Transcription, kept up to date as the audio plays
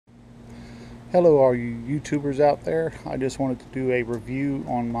Hello all you YouTubers out there. I just wanted to do a review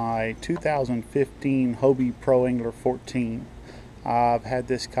on my 2015 Hobie Pro Angler 14. I've had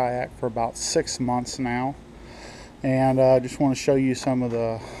this kayak for about 6 months now, and I just want to show you some of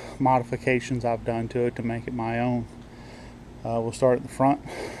the modifications I've done to it to make it my own. We'll start at the front,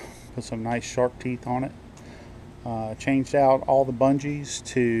 put some nice shark teeth on it. Changed out all the bungees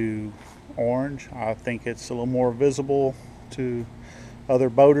to orange. I think it's a little more visible to other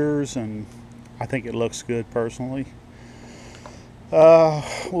boaters, and I think it looks good personally.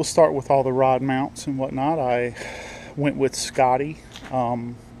 We'll start with all the rod mounts and whatnot. I went with Scotty.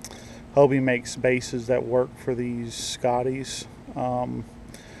 Hobie makes bases that work for these Scotties.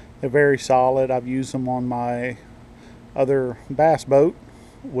 They're very solid. I've used them on my other bass boat,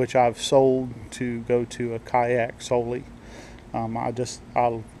 which I've sold to go to a kayak solely. I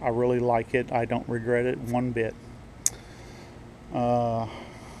really like it. I don't regret it one bit.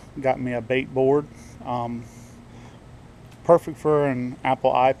 Got me a bait board, perfect for an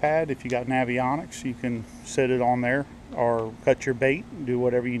Apple iPad. If you got Navionics, you can set it on there or cut your bait, do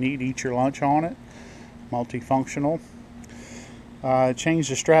whatever you need, eat your lunch on it. Multifunctional. Changed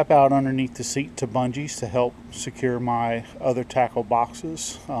the strap out underneath the seat to bungees to help secure my other tackle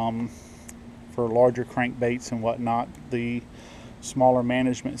boxes for larger crankbaits and whatnot. The smaller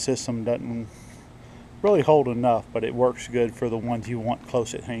management system doesn't really hold enough, but it works good for the ones you want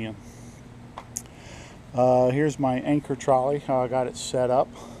close at hand. Here's my anchor trolley, how I got it set up.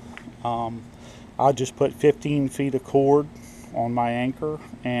 I just put 15 feet of cord on my anchor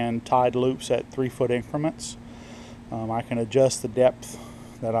and tied loops at 3-foot increments. I can adjust the depth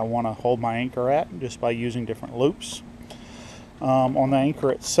that I want to hold my anchor at just by using different loops. On the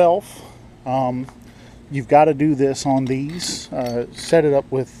anchor itself, you've got to do this on these. Set it up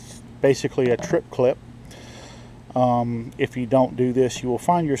with basically a trip clip. If you don't do this, you will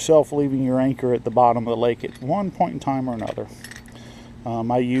find yourself leaving your anchor at the bottom of the lake at one point in time or another.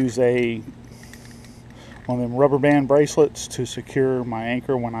 I use one of them rubber band bracelets to secure my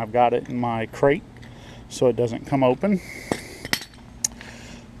anchor when I've got it in my crate so it doesn't come open.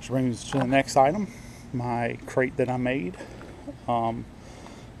 Which brings us to the next item, my crate that I made. I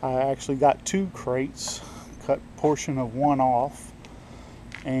actually got 2 crates, cut a portion of one off,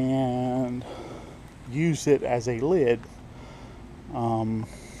 and used it as a lid. Kind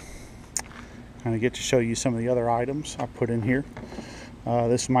of get to show you some of the other items I put in here.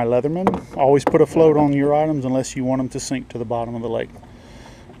 This is my Leatherman. Always put a float on your items unless you want them to sink to the bottom of the lake.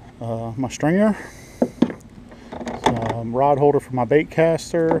 My stringer, rod holder for my bait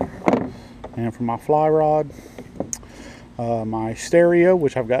caster and for my fly rod. My stereo,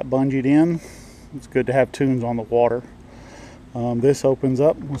 which I've got bungeed in. It's good to have tunes on the water. This opens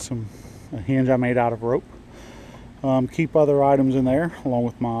up with a hinge I made out of rope. Keep other items in there along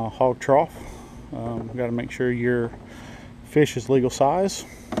with my hog trough. Got to make sure your fish is legal size.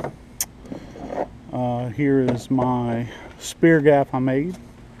 Here is my spear gap I made.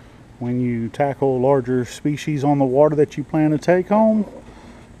 When you tackle larger species on the water that you plan to take home,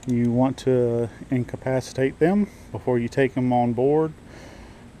 you want to incapacitate them before you take them on board,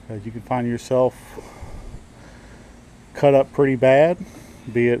 because you can find yourself cut up pretty bad,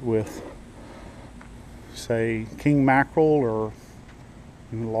 be it with, say, king mackerel or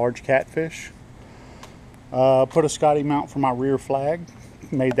even large catfish. Put a Scotty mount for my rear flag.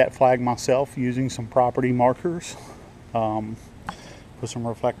 Made that flag myself using some property markers. Put some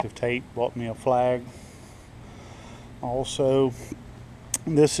reflective tape, bought me a flag. Also,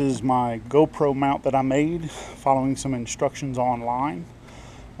 this is my GoPro mount that I made following some instructions online.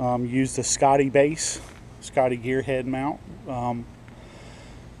 Used the Scotty base, Scotty gearhead mount.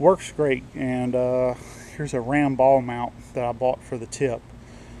 Works great. And here's a ram ball mount that I bought for the tip.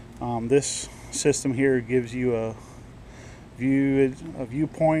 This system here gives you a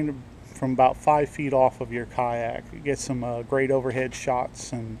viewpoint from about 5 feet off of your kayak. You get some great overhead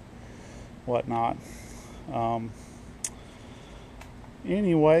shots and whatnot.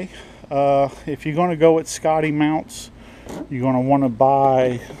 Anyway, if you're going to go with Scotty mounts, you're going to want to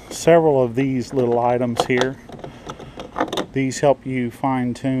buy several of these little items here. These help you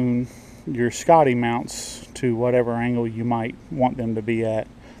fine-tune your Scotty mounts to whatever angle you might want them to be at.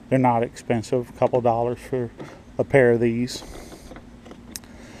 They're not expensive, a couple dollars for a pair of these.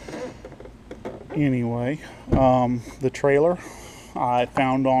 Anyway, the trailer I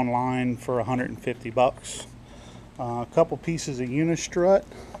found online for 150 bucks. A couple pieces of unistrut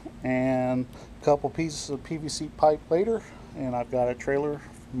and a couple pieces of PVC pipe later, and I've got a trailer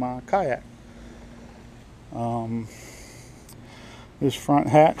for my kayak. This front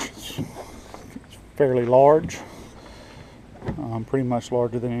hatch is fairly large. Pretty much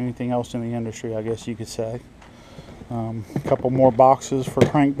larger than anything else in the industry, I guess you could say. A couple more boxes for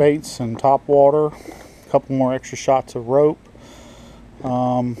crankbaits and top water, a couple more extra shots of rope,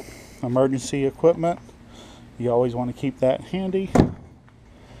 emergency equipment. You always want to keep that handy.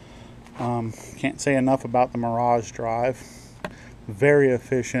 Can't say enough about the Mirage Drive. Very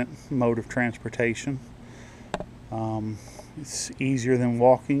efficient mode of transportation. It's easier than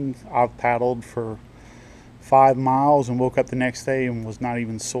walking. I've paddled for 5 miles and woke up the next day and was not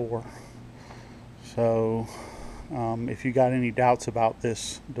even sore. So if you got any doubts about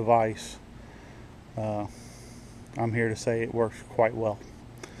this device, I'm here to say it works quite well.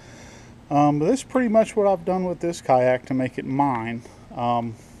 But this is pretty much what I've done with this kayak to make it mine.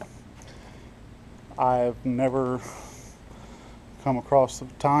 I've never come across the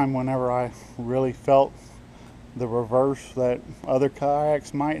time whenever I really felt the reverse that other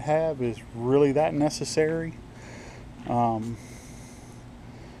kayaks might have is really that necessary. The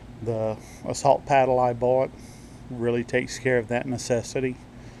assault paddle I bought really takes care of that necessity.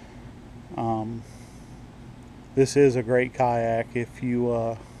 This is a great kayak if you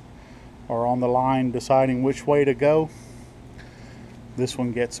are on the line deciding which way to go. This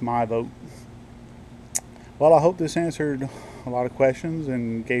one gets my vote. Well, I hope this answered a lot of questions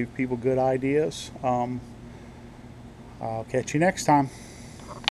and gave people good ideas. I'll catch you next time.